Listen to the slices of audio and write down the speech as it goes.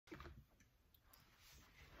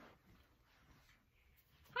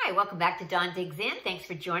Hi, welcome back to Dawn Digs In. Thanks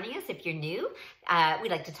for joining us if you're new. We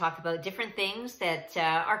like to talk about different things that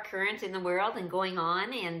are current in the world and going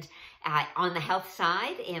on, and on the health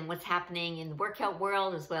side and what's happening in the workout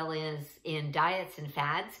world as well as in diets and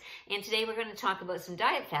fads. And today we're going to talk about some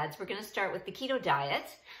diet fads. We're going to start with the keto diet.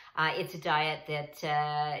 It's a diet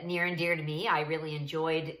that near and dear to me. I really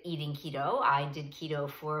enjoyed eating keto. I did keto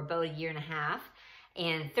for about a year and a half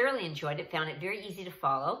and thoroughly enjoyed it, found it very easy to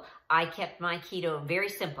follow. I kept my keto very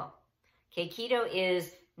simple. Okay, keto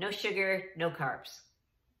is no sugar, no carbs.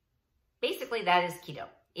 Basically, that is keto.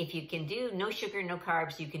 If you can do no sugar, no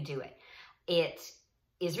carbs, you can do it. It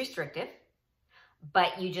is restrictive,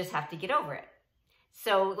 but you just have to get over it.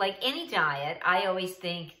 So like any diet, I always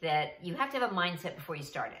think that you have to have a mindset before you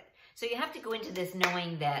start it. So you have to go into this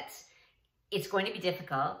knowing that it's going to be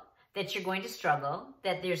difficult, that you're going to struggle,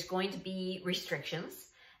 that there's going to be restrictions,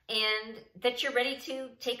 and that you're ready to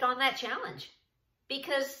take on that challenge.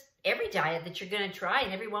 Because every diet that you're going to try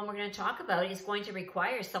and every one we're going to talk about is going to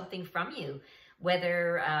require something from you,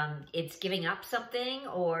 whether it's giving up something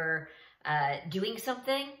or doing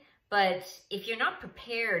something. But if you're not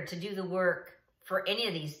prepared to do the work for any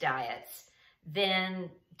of these diets, then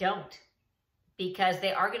don't. Because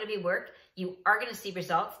they are going to be work. You are going to see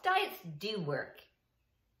results. Diets do work.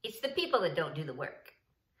 It's the people that don't do the work.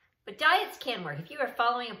 But diets can work. If you are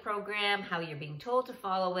following a program, how you're being told to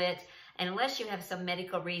follow it, and unless you have some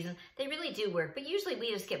medical reason, they really do work. But usually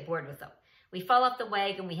we just get bored with them. We fall off the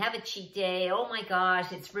wagon, we have a cheat day, oh my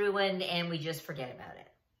gosh, it's ruined, and we just forget about it.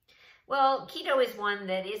 Well, keto is one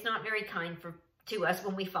that is not very kind to us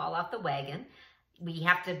when we fall off the wagon. We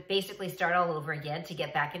have to basically start all over again to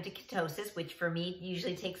get back into ketosis, which for me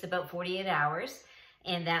usually takes about 48 hours.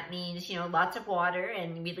 And that means, you know, lots of water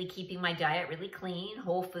and really keeping my diet really clean,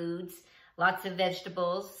 whole foods, lots of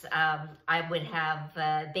vegetables. I would have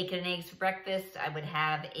bacon and eggs for breakfast. I would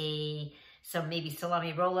have some maybe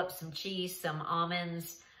salami roll-ups, some cheese, some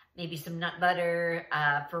almonds, maybe some nut butter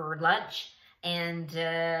for lunch. And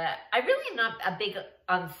I really am not a big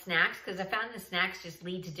on snacks because I found the snacks just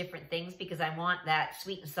lead to different things because I want that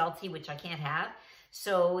sweet and salty, which I can't have.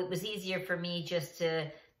 So it was easier for me just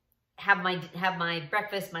to have my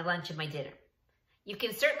breakfast, my lunch, and my dinner. You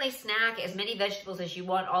can certainly snack as many vegetables as you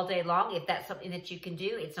want all day long if that's something that you can do.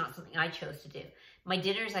 It's not something I chose to do. My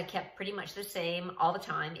dinners I kept pretty much the same all the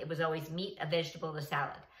time. It was always meat, a vegetable, and a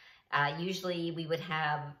salad. Usually we would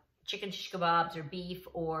have chicken shish kebabs or beef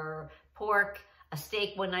or pork, a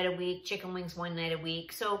steak one night a week, chicken wings one night a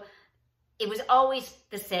week. So it was always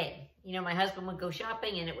the same. You know, my husband would go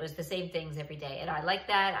shopping and it was the same things every day. And I like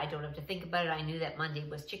that. I don't have to think about it. I knew that Monday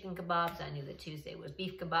was chicken kebabs. I knew that Tuesday was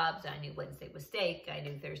beef kebabs. I knew Wednesday was steak. I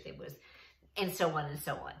knew Thursday was, and so on and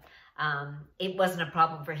so on. It wasn't a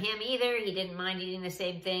problem for him either. He didn't mind eating the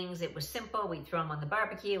same things. It was simple. We'd throw them on the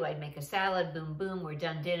barbecue. I'd make a salad. Boom, boom. We're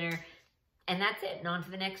done dinner. And that's it. And on to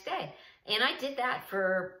the next day. And I did that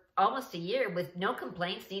for almost a year with no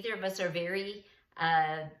complaints. Neither of us are very,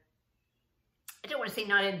 I don't want to say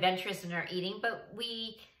not adventurous in our eating, but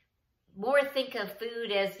we more think of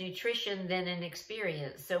food as nutrition than an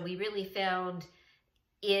experience. So we really found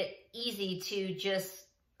it easy to just,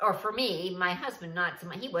 or for me, my husband,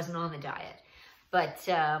 he wasn't on the diet, but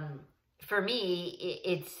for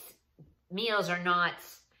me, meals are not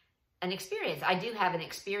an experience. I do have an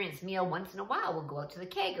experience meal once in a while. We'll go out to the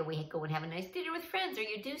keg, or we go and have a nice dinner with friends, or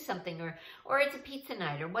you do something, or it's a pizza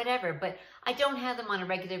night or whatever. But I don't have them on a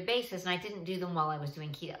regular basis, and I didn't do them while I was doing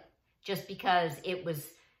keto, just because it was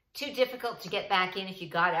too difficult to get back in if you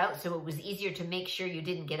got out, so it was easier to make sure you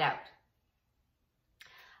didn't get out.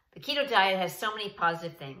 The keto diet has so many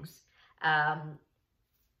positive things.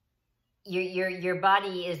 Your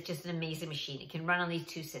body is just an amazing machine. It can run on these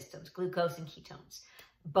two systems, glucose and ketones.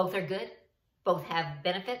 Both are good. Both have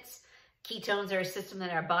benefits. Ketones are a system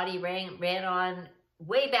that our body ran on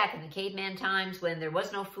way back in the caveman times when there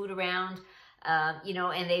was no food around, you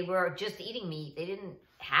know, and they were just eating meat. They didn't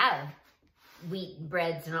have wheat and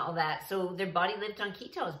breads and all that. So their body lived on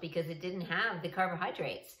ketones because it didn't have the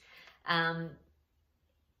carbohydrates. So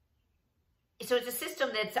it's a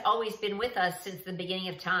system that's always been with us since the beginning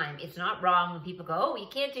of time. It's not wrong when people go, oh, you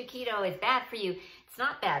can't do keto, it's bad for you. It's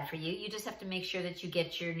not bad for you. You just have to make sure that you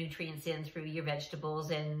get your nutrients in through your vegetables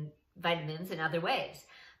and vitamins and other ways.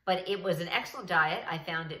 But it was an excellent diet. I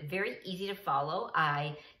found it very easy to follow.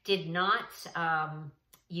 I did not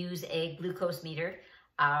use a glucose meter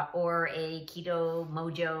or a keto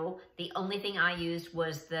mojo. The only thing I used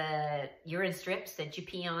was the urine strips that you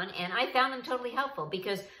pee on, and I found them totally helpful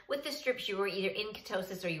because with the strips you were either in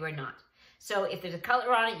ketosis or you were not. So if there's a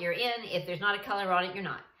color on it, you're in. If there's not a color on it, you're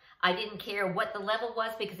not. I didn't care what the level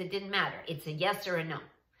was because it didn't matter. It's a yes or a no.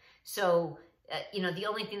 So, you know, the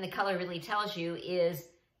only thing the color really tells you is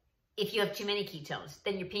if you have too many ketones,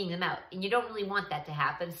 then you're peeing them out. And you don't really want that to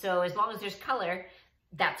happen. So as long as there's color,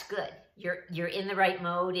 that's good. You're in the right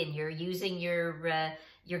mode and you're using your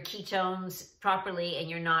ketones properly and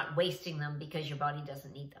you're not wasting them because your body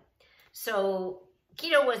doesn't need them. So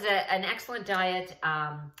keto was an excellent diet.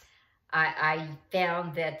 I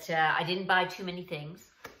found that I didn't buy too many things.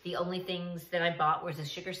 The only things that I bought was a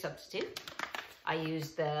sugar substitute. I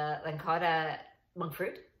used the Lancata monk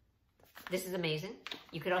fruit. This is amazing.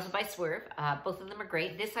 You could also buy Swerve. Both of them are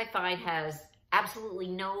great. This I find has absolutely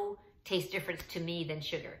no taste difference to me than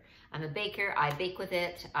sugar. I'm a baker. I bake with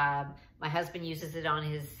it. My husband uses it on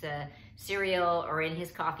his cereal or in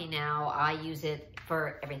his coffee now. I use it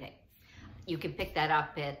for everything. You can pick that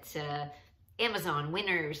up at Amazon,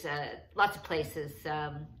 Winners, lots of places.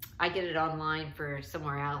 I get it online for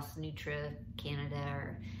somewhere else, Nutra Canada,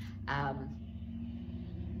 or,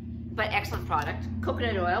 but excellent product.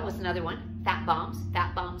 Coconut oil was another one. Fat bombs.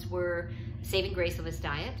 Fat bombs were saving grace of this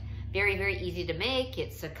diet. Very, very easy to make.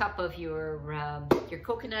 It's a cup of your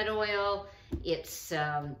coconut oil. It's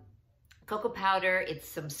cocoa powder. It's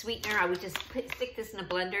some sweetener. I would just stick this in a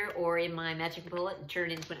blender or in my magic bullet and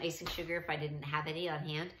turn it into an icing sugar if I didn't have any on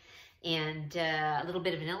hand. And a little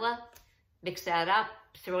bit of vanilla. Mix that up.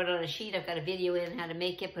 Throw it on a sheet. I've got a video in how to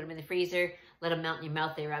make it. Put them in the freezer. Let them melt in your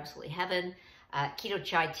mouth. They're absolutely heaven. Keto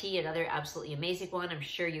chai tea, another absolutely amazing one. I'm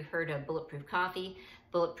sure you've heard of Bulletproof Coffee.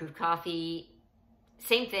 Bulletproof Coffee,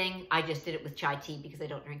 same thing. I just did it with chai tea because I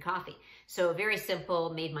don't drink coffee. So very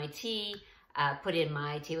simple, made my tea, put in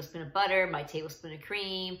my tablespoon of butter, my tablespoon of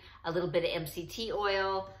cream, a little bit of MCT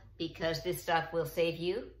oil, because this stuff will save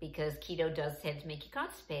you, because keto does tend to make you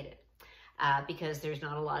constipated. Because there's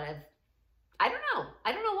not a lot of, I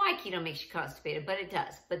don't know why keto makes you constipated, but it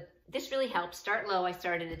does. But this really helps. Start low. I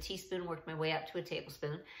started a teaspoon, worked my way up to a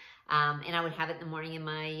tablespoon, and I would have it in the morning in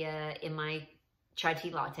my chai tea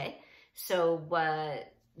latte. So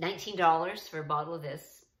 $19 for a bottle of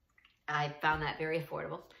this. I found that very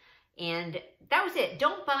affordable, and that was it.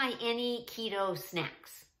 Don't buy any keto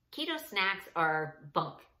snacks. Keto snacks are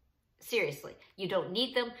bunk. Seriously, you don't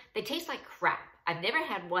need them. They taste like crap. I've never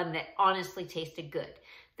had one that honestly tasted good.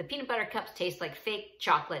 The peanut butter cups taste like fake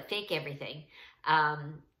chocolate, fake everything.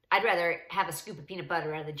 I'd rather have a scoop of peanut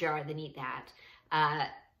butter out of the jar than eat that.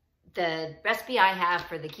 The recipe I have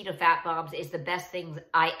for the keto fat bombs is the best things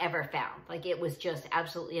I ever found. Like, it was just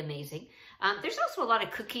absolutely amazing. There's also a lot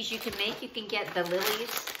of cookies you can make. You can get the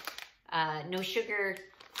Lily's no sugar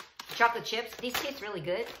chocolate chips. These taste really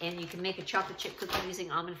good, and you can make a chocolate chip cookie using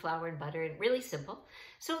almond flour and butter. Really simple.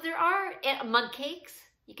 So there are mug cakes.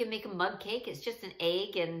 You can make a mug cake. It's just an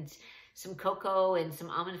egg and some cocoa and some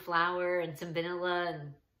almond flour and some vanilla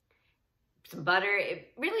and some butter.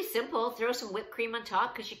 Really simple. Throw some whipped cream on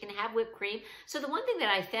top because you can have whipped cream. So the one thing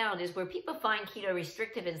that I found is where people find keto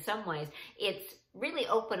restrictive in some ways, it's really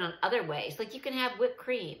open on other ways. Like, you can have whipped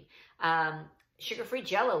cream. Sugar-free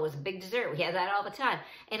Jell-O was a big dessert. We had that all the time.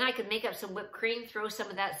 And I could make up some whipped cream, throw some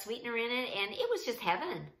of that sweetener in it, and it was just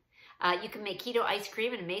heaven. You can make keto ice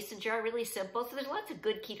cream in a mason jar, really simple. So there's lots of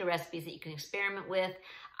good keto recipes that you can experiment with.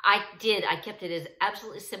 I kept it as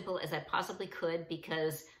absolutely simple as I possibly could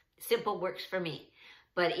because simple works for me.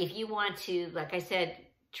 But if you want to, like I said,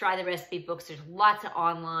 try the recipe books. There's lots of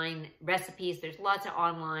online recipes. There's lots of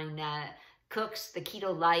online cooks, the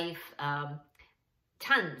keto life,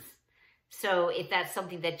 tons. So if that's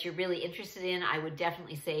something that you're really interested in, I would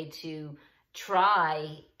definitely say to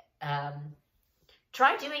try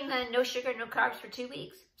doing the no sugar, no carbs for 2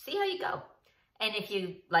 weeks. See how you go. And if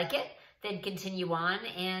you like it, then continue on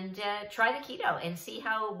and try the keto and see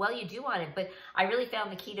how well you do on it. But I really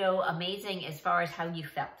found the keto amazing as far as how you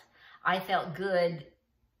felt. I felt good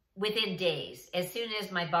within days. As soon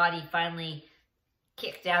as my body finally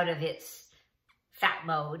kicked out of its fat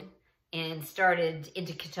mode and started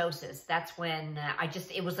into ketosis, that's when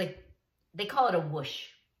it was like, they call it a whoosh.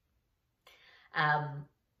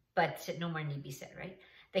 But no more need be said, right?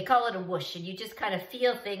 They call it a whoosh, and you just kind of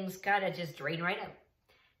feel things kind of just drain right out.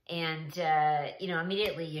 And, you know,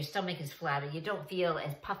 immediately your stomach is flatter. You don't feel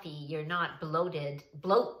as puffy. You're not bloated.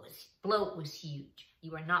 Bloat was huge.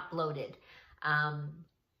 You are not bloated.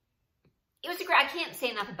 It was I can't say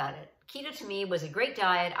enough about it. Keto to me was a great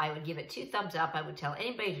diet. I would give it 2 thumbs up. I would tell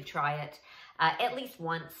anybody to try it at least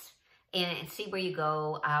once and see where you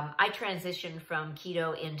go. I transitioned from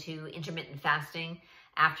keto into intermittent fasting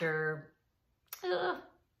after, I'm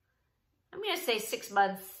going to say 6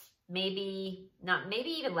 months, maybe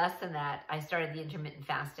even less than that, I started the intermittent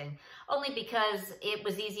fasting, only because it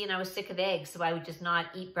was easy and I was sick of eggs. So I would just not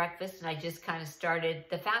eat breakfast, and I just kind of started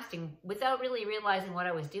the fasting without really realizing what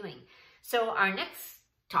I was doing. So our next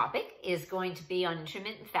topic is going to be on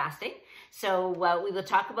intermittent fasting. So we will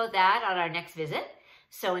talk about that on our next visit.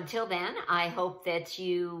 So until then, I hope that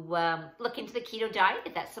you look into the keto diet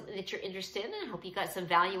if that's something that you're interested in. I hope you got some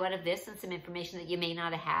value out of this and some information that you may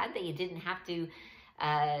not have had, that you didn't have to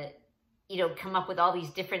come up with all these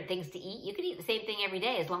different things to eat. You can eat the same thing every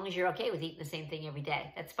day as long as you're okay with eating the same thing every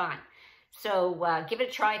day. That's fine. So give it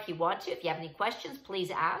a try if you want to. If you have any questions,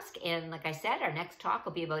 please ask. And like I said, our next talk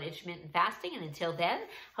will be about intermittent fasting. And until then,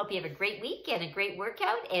 hope you have a great week and a great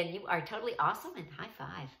workout. And you are totally awesome. And high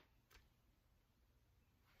five.